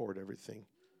wants to hoard everything.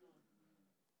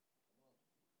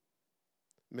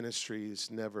 Ministry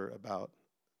is never about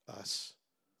us.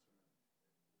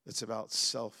 It's about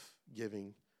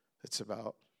self-giving. It's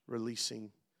about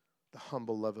releasing the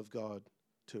humble love of God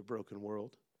to a broken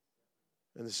world.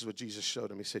 And this is what Jesus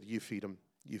showed him. He said, you feed them.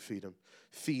 You feed them.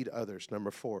 Feed others.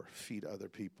 Number 4, feed other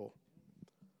people.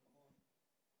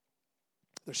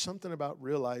 There's something about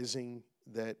realizing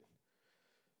that,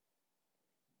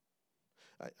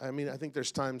 I think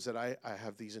there's times that I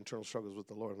have these internal struggles with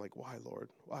the Lord. I'm like, why, Lord?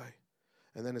 Why?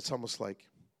 And then it's almost like,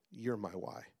 you're my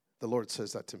why. The Lord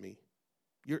says that to me.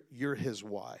 You're His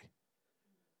why.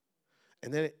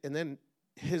 And then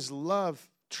His love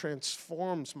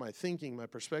transforms my thinking, my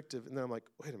perspective. And then I'm like,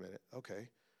 wait a minute, okay.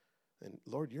 And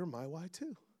Lord, you're my why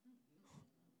too.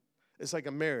 It's like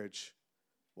a marriage.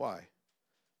 Why?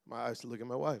 My eyes look at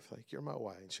my wife like, you're my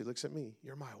why. And she looks at me,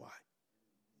 you're my why.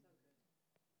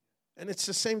 And it's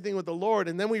the same thing with the Lord.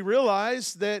 And then we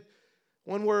realize that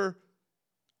when we're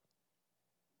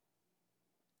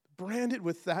branded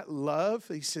with that love,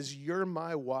 He says, you're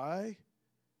my why,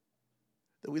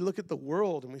 that we look at the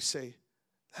world and we say,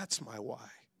 that's my why.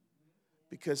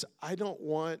 Because I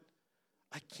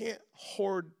can't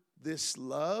hoard this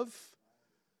love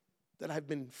that I've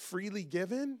been freely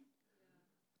given.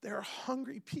 There are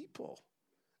hungry people.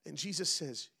 And Jesus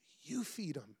says, you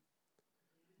feed them.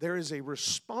 There is a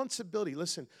responsibility.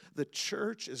 Listen, the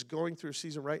church is going through a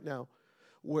season right now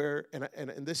where,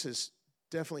 and this is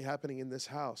definitely happening in this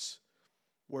house,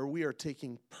 where we are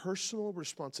taking personal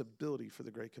responsibility for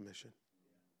the Great Commission.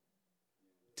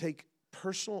 Take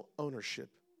personal ownership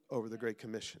over the Great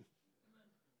Commission.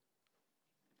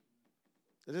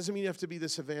 It doesn't mean you have to be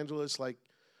this evangelist like,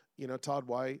 Todd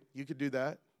White. You could do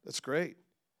that. That's great.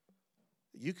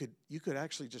 You could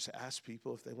actually just ask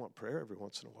people if they want prayer every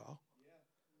once in a while.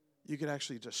 You could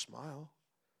actually just smile.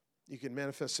 You can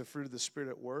manifest the fruit of the Spirit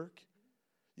at work.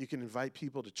 You can invite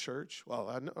people to church. Well,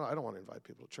 I don't want to invite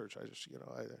people to church. I just,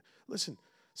 listen,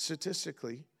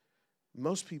 Statistically,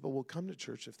 most people will come to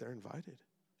church if they're invited.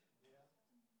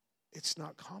 It's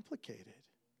not complicated,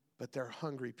 but they're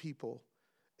hungry people,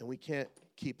 and we can't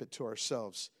keep it to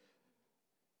ourselves.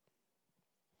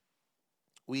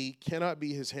 We cannot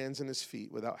be his hands and his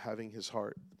feet without having his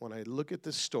heart. When I look at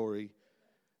this story,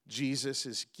 Jesus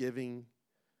is giving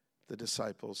the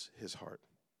disciples his heart.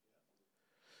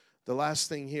 The last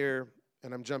thing here,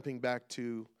 and I'm jumping back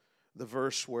to the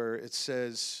verse where it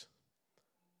says,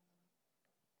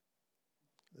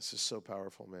 this is so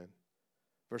powerful, man.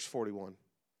 Verse 41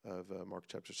 of Mark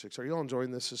chapter 6. Are you all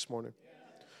enjoying this morning? Yeah.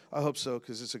 I hope so,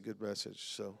 because it's a good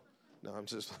message. So, no, I'm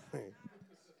just playing.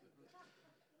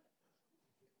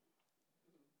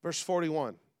 Verse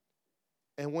 41.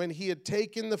 And when he had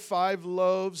taken the 5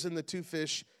 loaves and the 2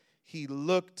 fish, he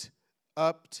looked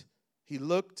up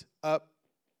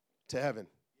to heaven.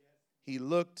 He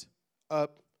looked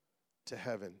up to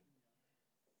heaven.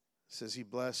 It says he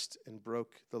blessed and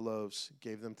broke the loaves,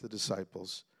 gave them to the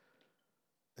disciples,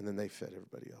 and then they fed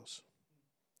everybody else.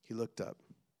 He looked up.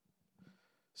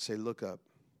 Say, look up.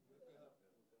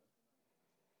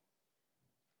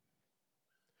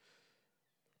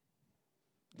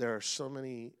 There are so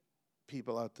many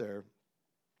people out there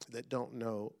that don't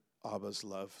know Abba's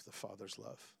love, the Father's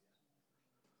love.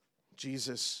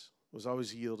 Jesus was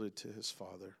always yielded to his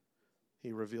Father.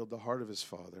 He revealed the heart of his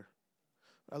Father.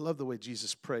 I love the way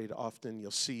Jesus prayed. Often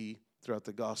you'll see throughout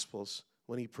the Gospels,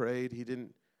 when he prayed, he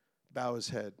didn't bow his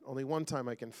head. Only one time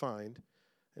I can find,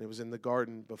 and it was in the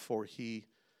garden before he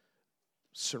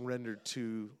surrendered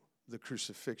to the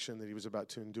crucifixion that he was about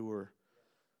to endure.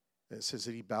 And it says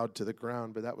that he bowed to the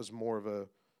ground, but that was more of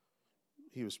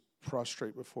he was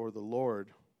prostrate before the Lord,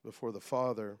 before the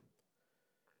Father.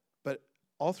 But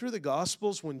all through the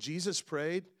Gospels, when Jesus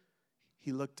prayed,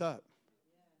 he looked up.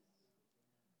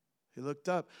 He looked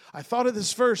up. I thought of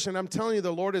this verse, and I'm telling you,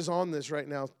 the Lord is on this right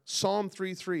now. Psalm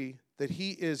 3:3, that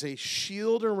he is a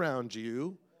shield around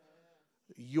you,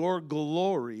 your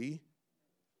glory,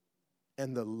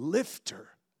 and the lifter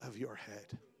of your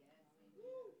head.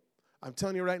 I'm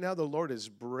telling you right now, the Lord is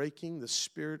breaking the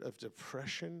spirit of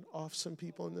depression off some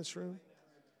people in this room.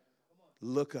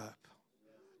 Look up.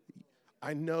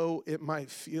 I know it might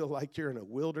feel like you're in a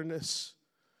wilderness.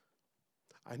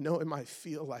 I know it might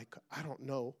feel like, I don't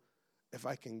know if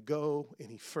I can go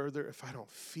any further if I don't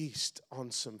feast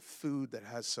on some food that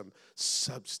has some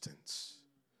substance.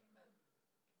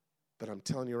 But I'm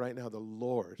telling you right now, the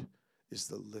Lord is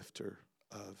the lifter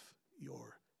of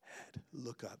your head.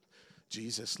 Look up.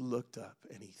 Jesus looked up,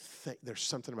 and there's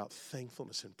something about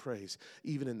thankfulness and praise.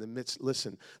 Even in the midst,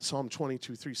 listen, Psalm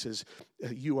 22:3 says,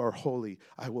 you are holy,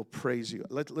 I will praise you.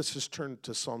 Let's just turn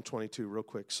to Psalm 22 real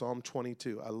quick. Psalm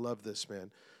 22, I love this,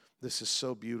 man. This is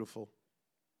so beautiful.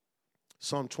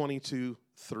 Psalm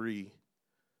 22:3.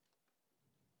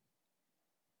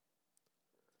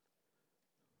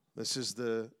 This is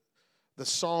the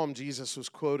psalm Jesus was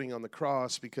quoting on the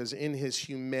cross, because in his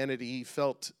humanity he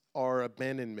felt our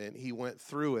abandonment. He went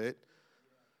through it.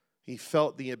 He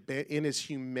felt in his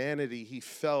humanity he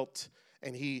felt,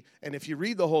 and if you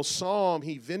read the whole psalm,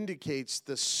 he vindicates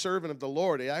the servant of the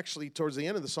Lord. It actually, towards the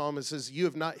end of the psalm, it says, you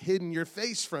have not hidden your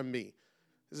face from me.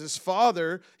 His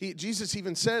Father, Jesus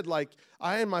even said, like,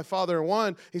 I and my Father are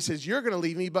one. He says, you're going to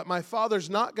leave me, but my Father's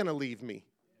not going to leave me.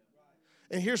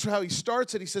 And here's how he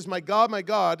starts it. He says, my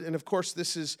God, and of course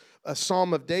this is a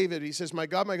psalm of David. He says, my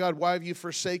God, why have you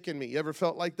forsaken me? You ever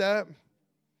felt like that?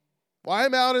 Why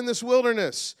am I out in this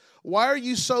wilderness? Why are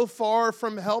you so far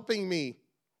from helping me?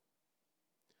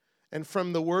 And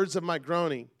from the words of my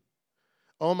groaning,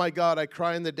 oh my God, I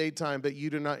cry in the daytime, but you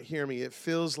do not hear me. It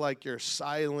feels like you're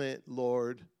silent,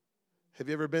 Lord. Have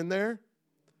you ever been there?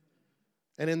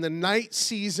 And in the night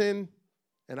season,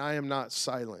 and I am not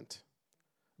silent.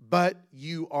 But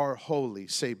you are holy.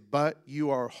 Say, but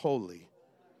you are holy.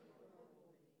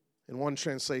 In one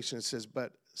translation it says,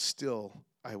 but still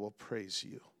I will praise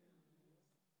you.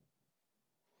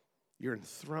 You're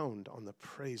enthroned on the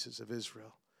praises of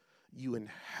Israel. You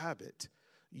inhabit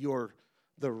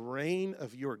the reign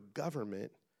of your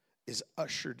government is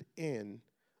ushered in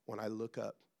when I look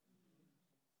up.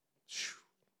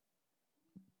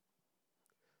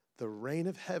 The reign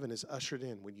of heaven is ushered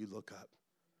in when you look up.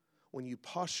 When you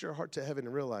posture your heart to heaven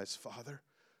and realize, Father,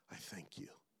 I thank you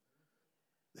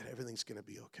that everything's going to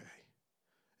be okay.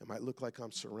 It might look like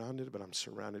I'm surrounded, but I'm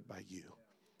surrounded by you.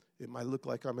 It might look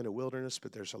like I'm in a wilderness,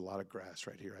 but there's a lot of grass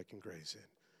right here I can graze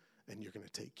in, and you're going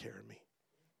to take care of me.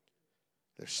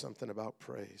 There's something about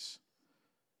praise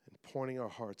and pointing our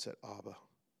hearts at Abba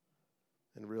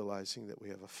and realizing that we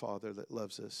have a Father that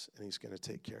loves us and he's going to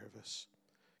take care of us.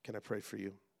 Can I pray for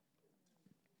you?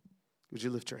 Would you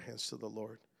lift your hands to the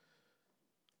Lord?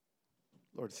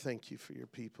 Lord, thank you for your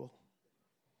people.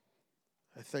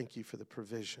 I thank you for the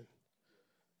provision.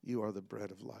 You are the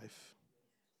bread of life.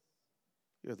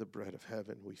 You're the bread of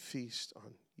heaven. We feast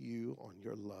on you, on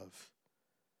your love.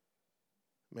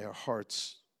 May our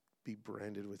hearts be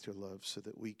branded with your love so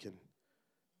that we can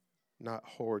not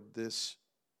hoard this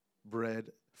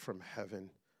bread from heaven,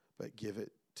 but give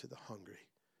it to the hungry,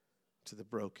 to the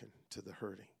broken, to the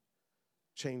hurting.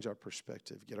 Change our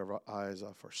perspective. Get our eyes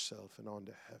off ourselves and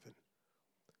onto heaven.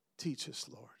 Teach us,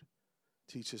 Lord.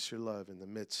 Teach us your love in the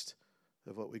midst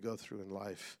of what we go through in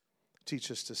life.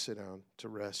 Teach us to sit down, to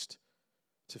rest,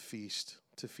 to feast,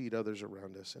 to feed others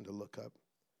around us, and to look up.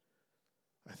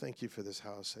 I thank you for this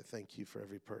house. I thank you for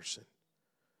every person.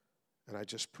 And I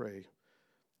just pray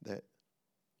that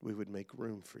we would make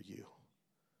room for you.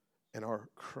 And our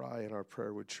cry and our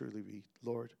prayer would truly be,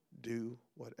 Lord, do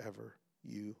whatever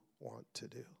you want to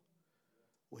do.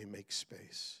 We make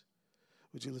space.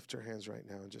 Would you lift your hands right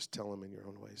now and just tell them in your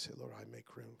own way, say, Lord, I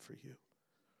make room for you.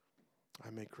 I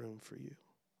make room for you.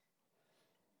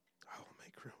 I will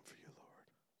make room for you, Lord.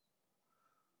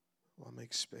 I'll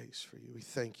make space for you. We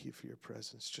thank you for your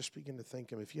presence. Just begin to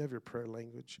thank him. If you have your prayer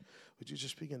language, would you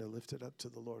just begin to lift it up to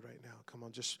the Lord right now? Come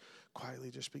on, just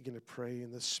quietly just begin to pray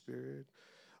in the Spirit.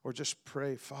 Or just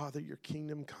pray, Father, your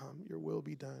kingdom come, your will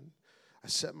be done. I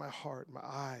set my heart, my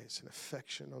eyes, and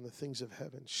affection on the things of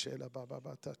heaven.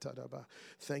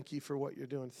 Thank you for what you're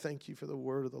doing. Thank you for the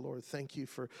word of the Lord. Thank you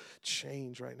for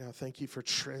change right now. Thank you for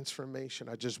transformation.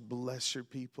 I just bless your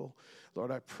people.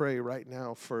 Lord, I pray right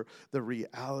now for the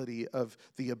reality of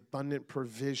the abundant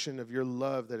provision of your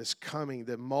love that is coming,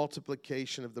 the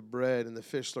multiplication of the bread and the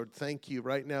fish. Lord, thank you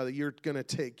right now that you're going to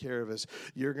take care of us.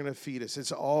 You're going to feed us.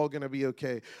 It's all going to be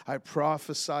okay. I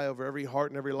prophesy over every heart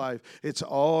and every life. It's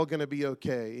all going to be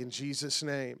okay in Jesus'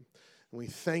 name. And we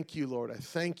thank you, Lord. I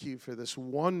thank you for this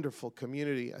wonderful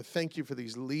community. I thank you for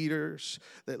these leaders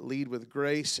that lead with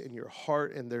grace in your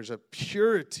heart. And there's a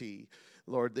purity,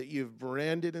 Lord, that you've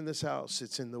branded in this house.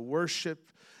 It's in the worship.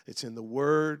 It's in the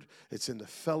word. It's in the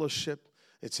fellowship.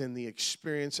 It's in the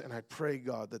experience. And I pray,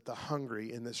 God, that the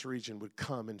hungry in this region would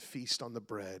come and feast on the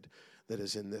bread that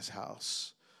is in this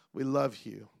house. We love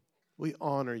you. We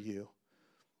honor you.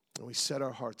 And we set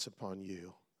our hearts upon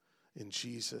you. In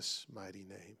Jesus' mighty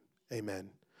name, amen.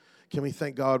 Can we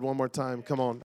thank God one more time? Come on.